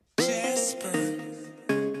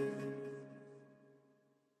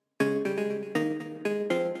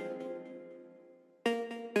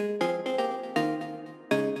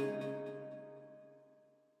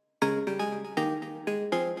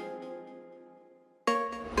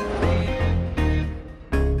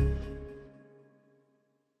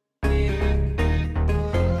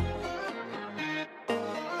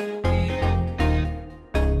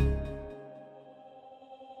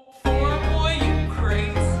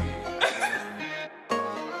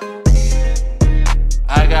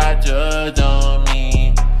judged on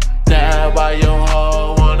me. That why your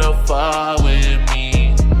hoe wanna fuck with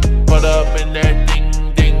me. Pull up in that ding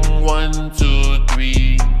ding 1, 2,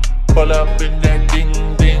 3. Pull up in that ding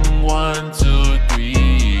ding 1, 2,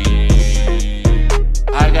 3.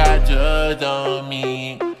 I got judged on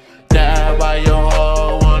me. That why your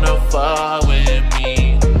hoe wanna fuck with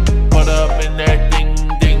me. Pull up in that ding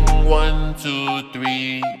ding 1, 2,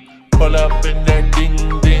 3. Pull up in that ding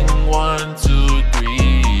ding 1, 2, 3.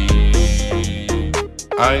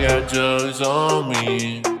 I got drugs on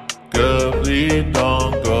me. Girl, please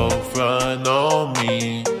don't go front on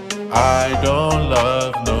me. I don't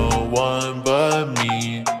love no one but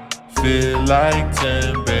me. Feel like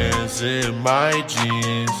 10 bands in my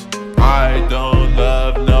jeans. I don't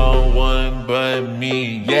love no one but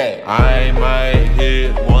me. Yeah, I might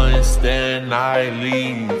hit once then I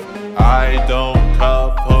leave. I don't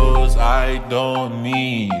cuff hoes I don't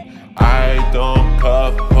need. I don't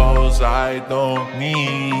cuff hoes I don't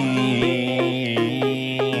need.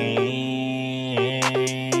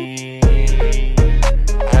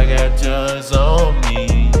 I got drugs on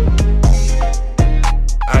me.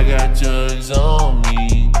 I got drugs on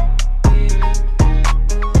me.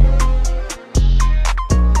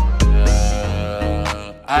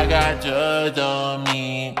 I got drugs on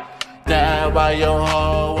me. That why your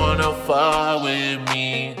hoe wanna fuck with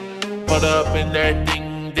me. Pull up in that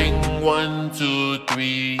ding ding 1, 2,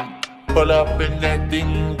 3. Pull up in that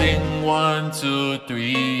ding ding 1, 2,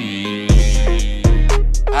 3.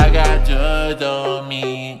 I got drugs on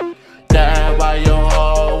me. That why your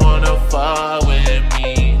hoe